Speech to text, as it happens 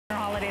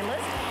holiday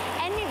list.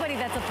 Anybody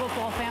that's a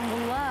football fan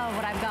will love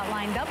what I've got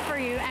lined up for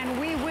you, and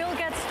we will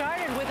get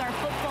started with our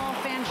Football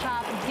Fan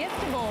Shop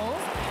giftables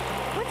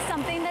with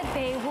something that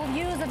they will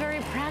use, a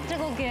very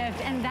practical gift,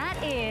 and that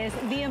is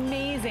the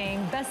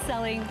amazing,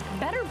 best-selling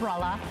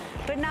BetterBrella,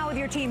 but now with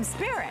your team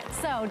spirit.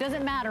 So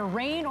doesn't matter,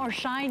 rain or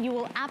shine, you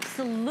will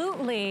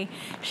absolutely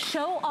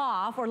show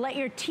off or let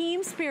your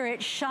team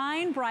spirit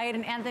shine bright.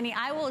 And Anthony,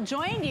 I will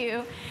join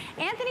you.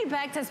 Anthony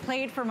Becht has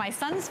played for my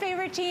son's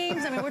favorite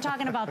teams. I mean, we're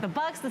talking about the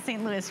Bucks, the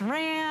St. Louis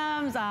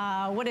Rams,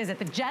 what is it,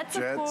 the Jets,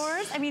 of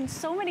course. I mean,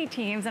 so many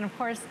teams. And of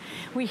course,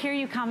 we hear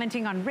you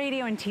commenting on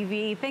radio and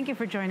TV. Thank you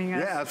for joining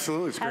us. Yeah,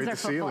 absolutely. It's great to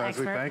see you,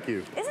 Leslie. Thank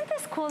you. Isn't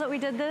this cool that we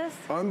did this?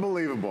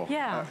 Unbelievable.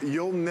 Yeah.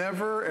 You'll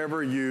never,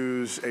 ever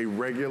use a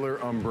regular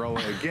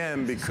umbrella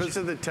again because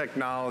of the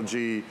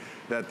technology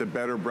that the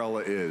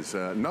BetterBrella is.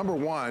 Number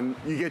one,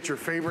 you get your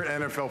favorite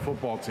NFL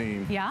football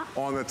team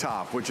on the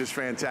top, which is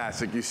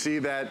fantastic. You see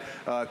that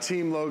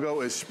team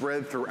logo is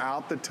spread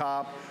throughout the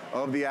top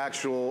of the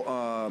actual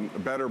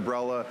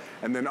BetterBrella,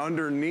 and then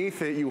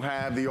underneath it you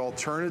have the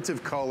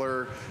alternative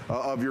color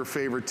of your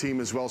favorite team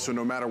as well. So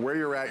no matter where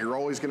you're at, you're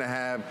always going to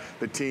have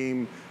the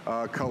team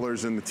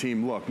colors and the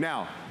team look.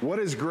 Now, what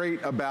is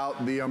great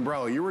about the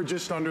umbrella? You were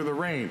just under the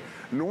rain.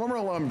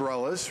 Normal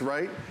umbrellas,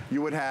 right,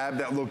 you would have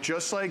that look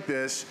just like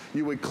this.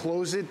 You would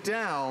close it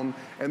down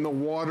and the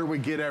water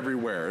would get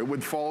everywhere. It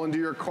would fall into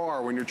your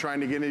car when you're trying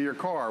to get into your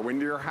car,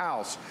 into your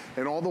house,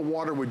 and all the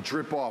water would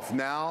drip off.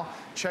 Now,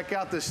 check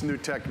out this new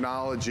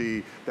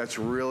technology that's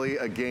really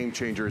a game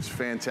changer. It's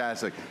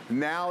fantastic.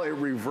 Now it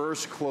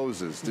reverse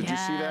closes. Did you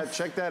see that?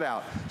 Check that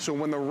out. So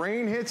when the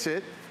rain hits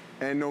it,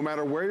 and no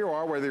matter where you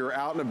are, whether you're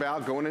out and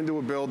about, going into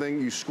a building,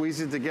 you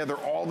squeeze it together,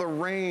 all the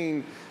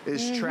rain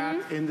is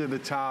trapped into the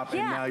top,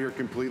 and now you're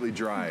completely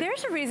dry.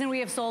 There's a reason we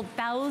have sold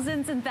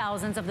thousands and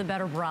thousands of the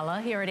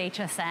BetterBrella here at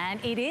HSN.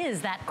 It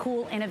is that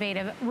cool,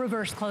 innovative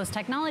reverse close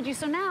technology.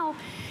 So now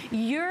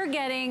you're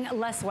getting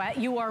less wet.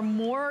 You are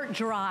more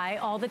dry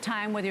all the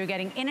time, whether you're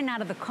getting in and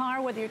out of the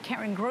car, whether you're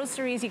carrying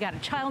groceries, you got a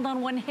child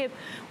on one hip,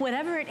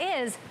 whatever it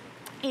is.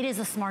 It is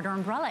a smarter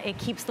umbrella. It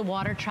keeps the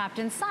water trapped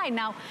inside.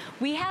 Now,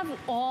 we have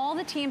all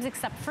the teams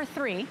except for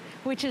 3,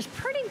 which is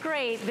pretty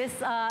great this,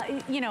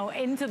 you know,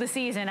 into the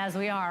season as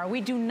we are. We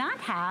do not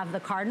have the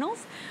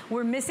Cardinals.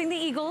 We're missing the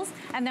Eagles,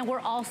 and then we're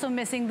also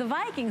missing the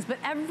Vikings. But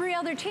every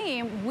other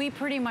team, we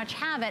pretty much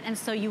have it. And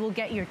so you will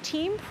get your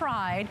team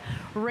pride,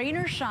 rain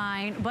or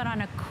shine, but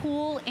on a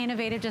cool,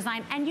 innovative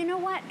design. And you know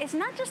what? It's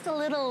not just a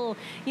little,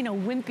 you know,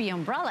 wimpy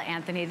umbrella,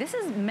 Anthony. This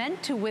is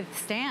meant to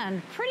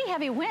withstand pretty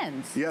heavy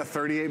winds. Yeah,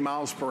 38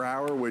 miles per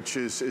hour, which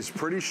is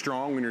pretty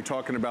strong when you're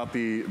talking about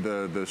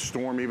the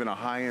storm, even a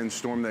high-end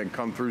storm that can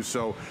come through.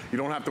 So you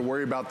don't have to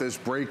worry about this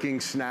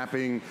breaking,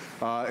 snapping.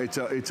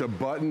 It's a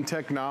button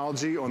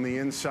technology on the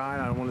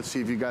inside. I want to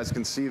see if you guys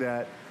can see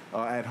that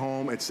at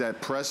home. It's that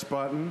press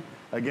button.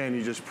 Again,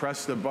 you just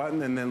press the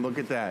button and then look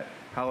at that,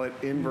 how it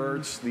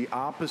inverts the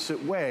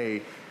opposite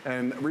way.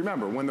 And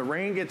remember, when the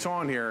rain gets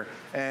on here,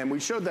 and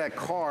we showed that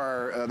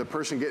car, the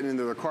person getting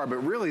into the car, but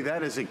really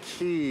that is a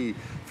key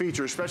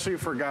feature, especially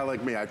for a guy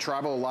like me. I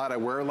travel a lot, I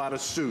wear a lot of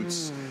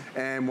suits,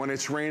 and when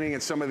it's raining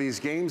at some of these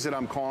games that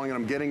I'm calling and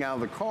I'm getting out of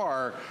the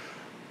car,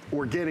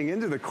 or getting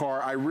into the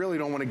car, I really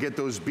don't want to get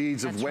those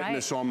beads of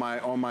wetness on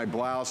my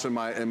blouse and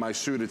my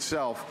suit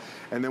itself.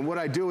 And then what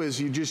I do is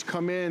you just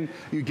come in,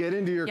 you get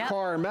into your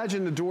car,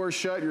 imagine the door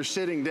shut, you're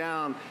sitting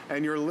down,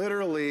 and you're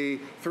literally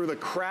through the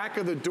crack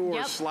of the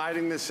door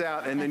sliding this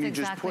out, and then you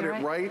just put it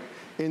right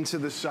into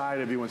the side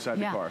of you inside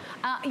the car.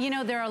 You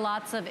know, there are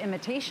lots of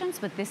imitations,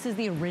 but this is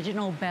the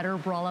original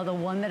BetterBrella, the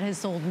one that has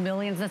sold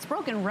millions, that's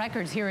broken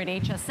records here at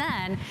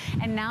HSN,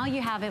 and now you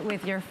have it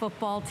with your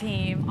football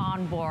team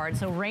on board.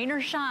 So rain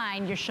or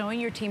shine, you're showing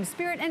your team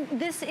spirit, and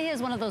this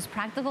is one of those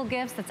practical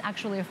gifts that's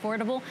actually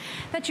affordable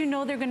that you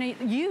know they're gonna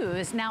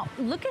use. Now,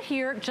 look at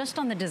here, just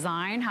on the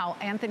design, how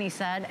Anthony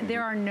said,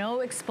 there are no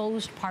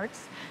exposed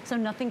parts, so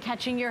nothing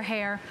catching your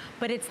hair,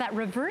 but it's that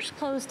reverse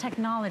close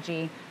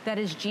technology that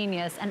is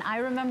genius. And I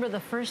remember the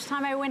first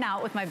time I went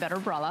out with my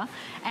BetterBrella,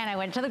 and I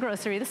went to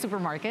the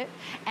supermarket,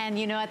 and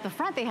you know, at the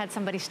front they had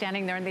somebody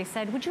standing there and they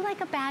said, would you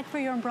like a bag for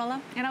your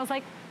umbrella? And I was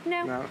like,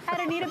 no. I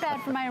don't need a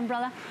bag for my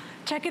umbrella.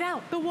 Check it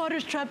out, the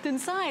water's trapped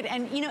inside.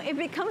 And you know, it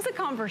becomes a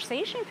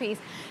conversation piece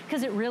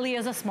because it really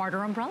is a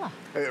smarter umbrella.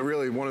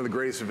 Really one of the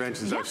greatest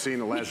inventions I've seen in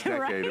the last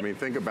decade. I mean,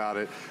 think about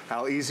it,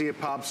 how easy it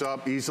pops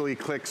up, easily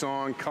clicks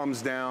on,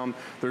 comes down.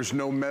 There's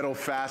no metal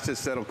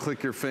facets that'll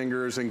click your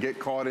fingers and get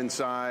caught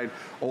inside.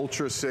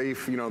 Ultra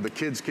safe, you know, the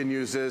kids can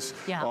use this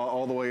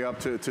all the way up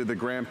to the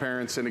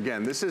grandparents. And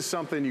again, this is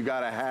something you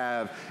gotta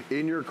have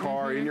in your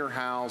car, in your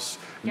house.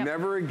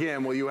 Never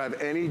again will you have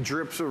any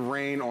drips of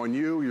rain on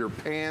you, your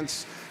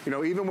pants, you You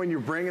know, even when you're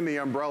bringing the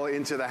umbrella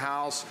into the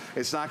house,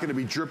 it's not going to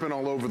be dripping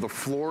all over the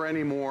floor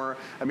anymore.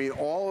 I mean,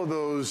 all of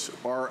those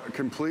are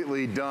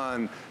completely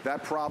done.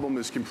 That problem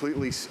is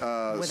completely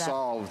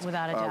solved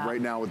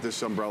right now with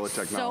this umbrella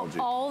technology.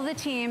 So all the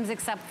teams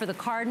except for the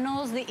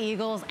Cardinals, the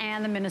Eagles,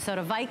 and the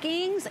Minnesota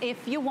Vikings,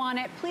 if you want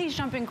it, please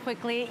jump in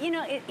quickly. You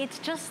know, it's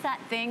just that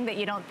thing that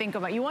you don't think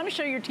about. You want to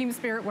show your team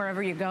spirit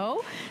wherever you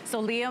go.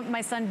 So Liam,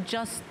 my son,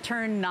 just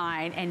turned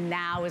 9, and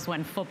now is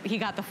when he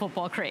got the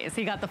football craze.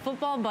 He got the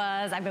football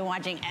buzz. I've been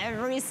watching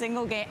every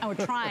single game, or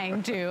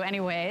trying to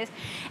anyways.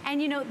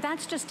 And you know,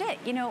 that's just it.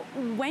 You know,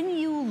 when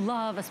you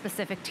love a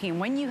specific team,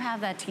 when you have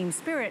that team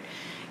spirit,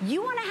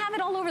 you want to have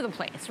it all over the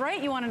place,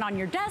 right? You want it on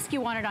your desk,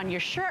 you want it on your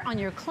shirt, on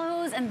your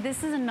clothes, and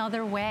this is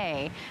another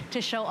way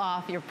to show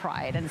off your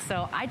pride. And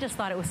so I just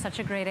thought it was such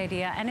a great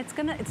idea, and it's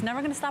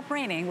never gonna stop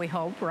raining, we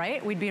hope,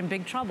 right? We'd be in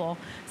big trouble.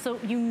 So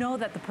you know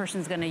that the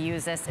person's gonna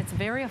use this. It's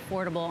very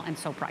affordable and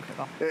so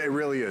practical. It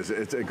really is.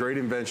 It's a great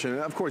invention.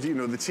 And of course, you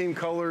know, the team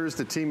colors,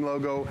 the team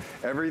logo,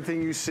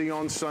 everything you see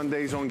on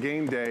Sundays on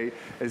game day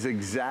is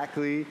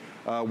exactly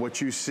what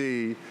you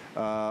see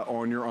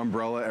on your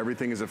umbrella.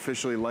 Everything is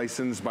officially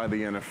licensed by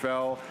the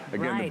NFL.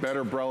 Again, the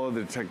BetterBrella,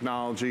 the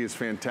technology is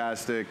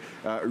fantastic.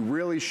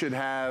 Really should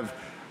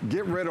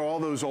get rid of all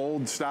those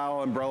old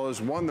style umbrellas.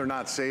 One, they're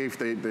not safe.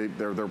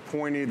 They're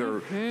pointy.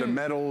 They're the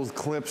metal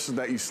clips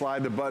that you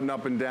slide the button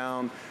up and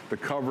down, the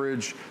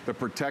coverage, the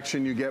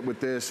protection you get with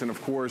this. And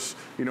of course,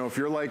 you know, if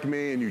you're like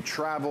me and you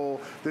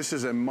travel, this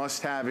is a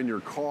must-have in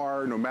your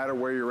car, no matter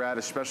where you're at,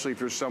 especially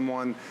if you're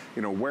someone,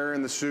 you know,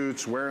 wearing the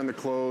suits, wearing the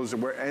clothes,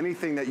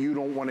 anything that you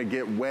don't want to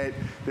get wet.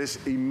 This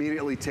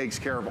immediately takes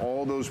care of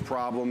all those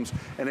problems.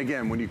 And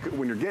again, when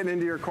you're getting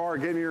into your car,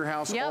 getting into your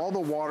house, all the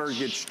water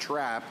gets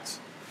trapped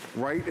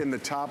right in the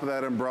top of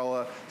that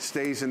umbrella,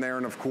 stays in there,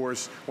 and of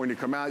course, when you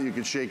come out, you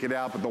can shake it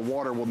out, but the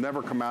water will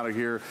never come out of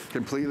here,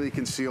 completely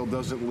concealed,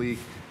 doesn't leak,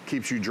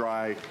 keeps you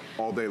dry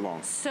all day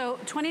long. So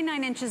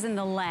 29 inches in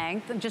the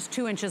length, just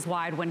 2 inches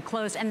wide when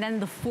closed, and then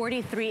the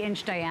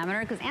 43-inch diameter,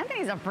 because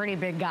Anthony's a pretty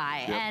big guy,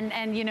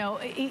 and you know,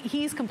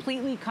 he's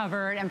completely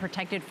covered and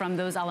protected from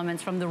those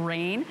elements from the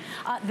rain.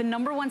 The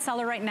 #1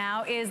 seller right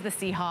now is the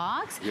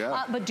Seahawks,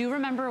 but do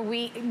remember,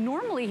 we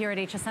normally here at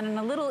HSN, and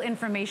a little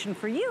information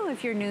for you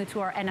if you're new to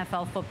our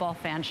NFL football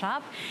fan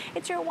shop,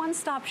 it's your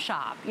one-stop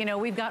shop. You know,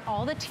 we've got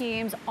all the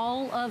teams,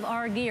 all of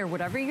our gear,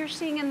 whatever you're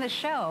seeing in the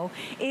show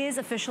is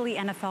officially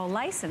NFL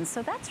licensed,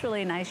 so that's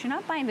really nice. You're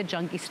not buying the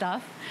junky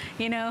stuff,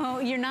 you know,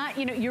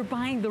 you're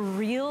buying the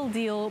real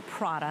deal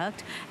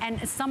product,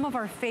 and some of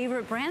our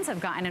favorite brands have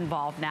gotten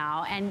involved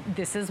now, and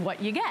this is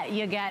what you get.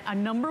 You get a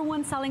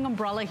 #1 selling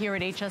umbrella here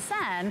at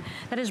HSN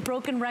that has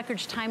broken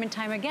records time and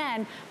time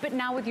again, but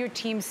now with your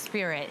team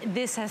spirit.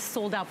 This has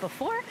sold out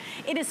before.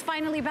 It is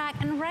finally back,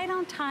 and right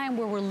on time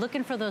where we're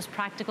looking for those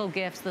practical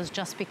gifts, those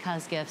just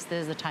because gifts.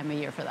 This is the time of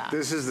year for that.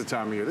 This is the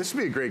time of year. This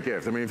would be a great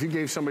gift. I mean, if you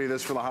gave somebody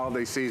this for the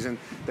holiday season,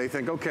 they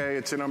think, okay,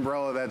 it's an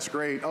umbrella, that's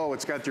great. Oh,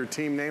 it's got your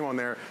team name on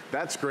there,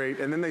 that's great.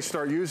 And then they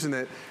start using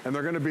it, and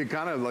they're gonna be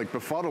kind of like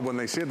befuddled when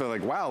they see it. They're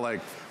like, wow,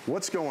 like,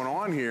 what's going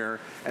on here?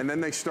 And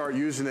then they start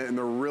using it, and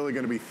they're really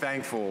gonna be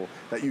thankful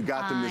that you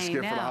got them this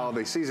gift for the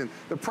holiday season.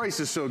 The price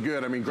is so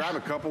good. I mean, grab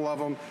a couple of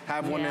them,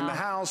 have one in the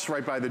house,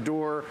 right by the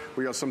door.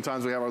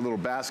 Sometimes we have our little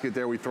basket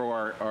there, we throw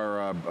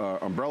our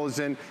umbrellas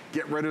in,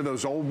 get rid of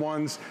those old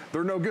ones.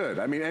 They're no good.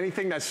 I mean,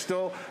 anything that's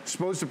still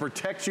supposed to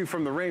protect you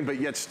from the rain, but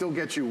yet still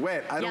get you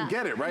wet, I don't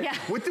get it, right?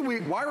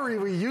 Why were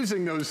we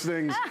using those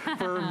things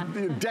for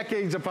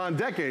decades upon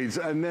decades?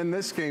 And then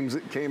this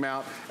came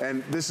out,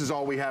 and this is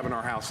all we have in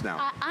our house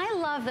now. I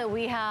love that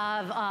we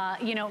have,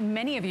 you know,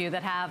 many of you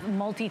that have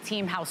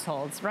multi-team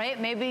households, right?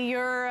 Maybe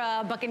you're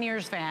a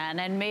Buccaneers fan,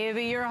 and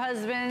maybe your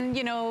husband,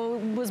 you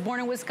know, was born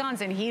in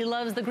Wisconsin. He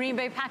loves the Green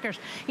Bay Packers.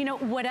 You know,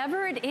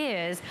 whatever it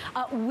is,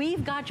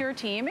 we've got your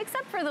team,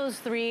 except for those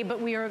 3, but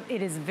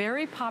it is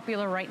very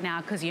popular right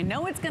now because you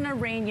know it's gonna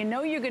rain, you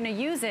know you're gonna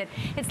use it.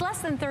 It's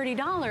less than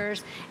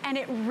 $30, and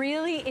it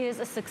really is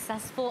a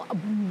successful,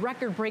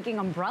 record-breaking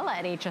umbrella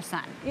at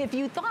HSN. If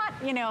you thought,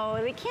 you know,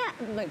 they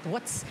can't, like,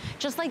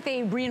 just like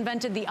they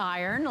reinvented the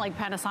iron, like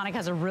Panasonic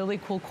has a really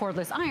cool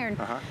cordless iron,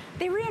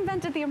 they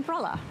reinvented the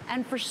umbrella.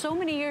 And for so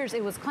many years,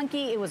 it was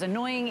clunky, it was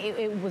annoying,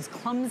 it was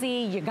clumsy,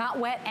 you got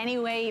wet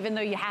anyway, even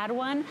though you had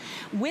one.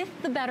 With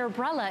the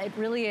BetterBrella, it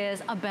really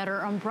is a better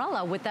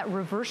umbrella. With that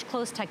reverse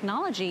close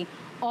technology,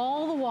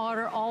 all the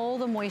water, all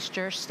the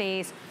moisture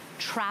stays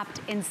trapped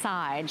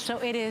inside. So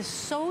it is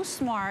so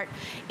smart.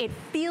 It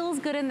feels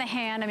good in the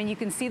hand. I mean, you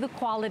can see the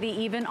quality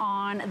even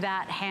on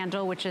that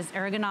handle, which is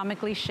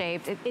ergonomically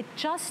shaped. It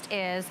just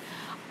is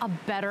a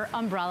better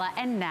umbrella,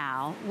 and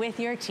now with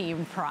your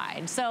team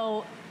pride.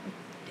 So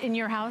in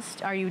your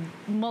house? Are you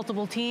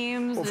multiple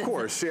teams? Of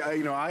course. Yeah,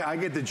 you know, I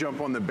get to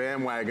jump on the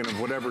bandwagon of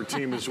whatever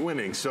team is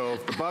winning. So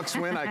if the Bucks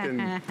win, I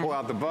can pull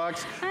out the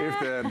Bucks. If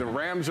the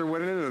Rams are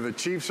winning or the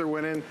Chiefs are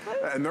winning,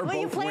 and they're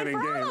both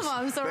winning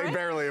games, they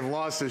barely have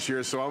lost this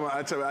year. So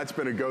that's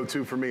been a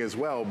go-to for me as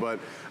well. But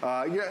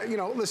yeah, you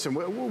know, listen,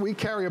 we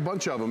carry a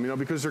bunch of them, you know,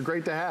 because they're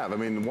great to have. I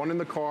mean, one in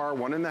the car,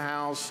 one in the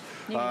house.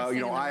 You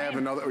know, I have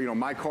another. You know,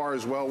 my car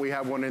as well. We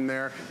have one in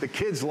there. The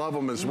kids love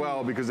them as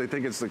well because they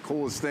think it's the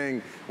coolest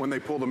thing when they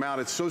pull them out.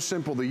 It's so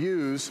simple to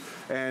use.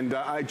 And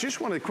I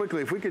just want to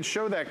quickly, if we could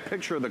show that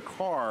picture of the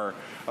car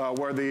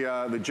where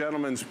the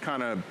gentleman's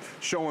kind of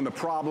showing the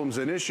problems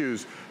and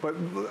issues. But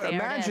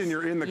imagine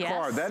you're in the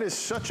car. That is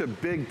such a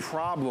big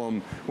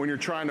problem when you're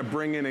trying to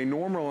bring in a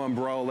normal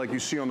umbrella like you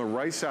see on the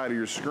right side of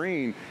your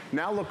screen.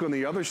 Now look on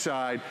the other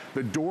side.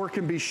 The door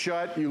can be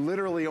shut. You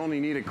literally only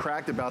need it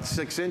cracked about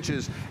 6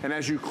 inches. And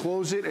as you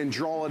close it and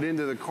draw it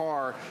into the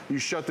car, you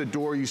shut the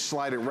door, you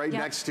slide it right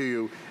next to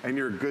you, and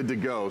you're good to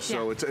go.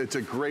 So it's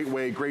a great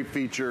way, great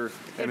feature,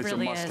 and it's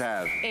really a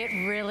must-have.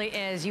 It really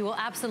is. You will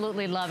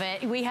absolutely love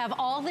it. We have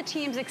all the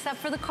teams except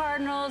for the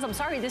Cardinals. I'm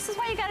sorry, this is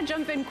why you got to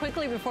jump in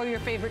quickly before your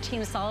favorite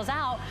team sells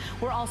out.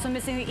 We're also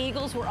missing the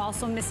Eagles. We're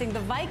also missing the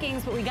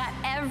Vikings, but we got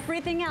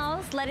everything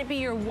else. Let it be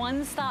your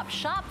one-stop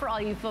shop for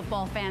all you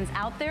football fans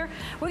out there.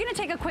 We're going to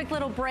take a quick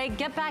little break,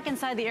 get back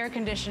inside the air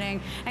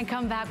conditioning, and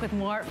come back with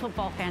more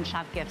Football Fan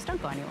Shop gifts.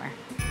 Don't go anywhere.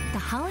 The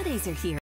holidays are here.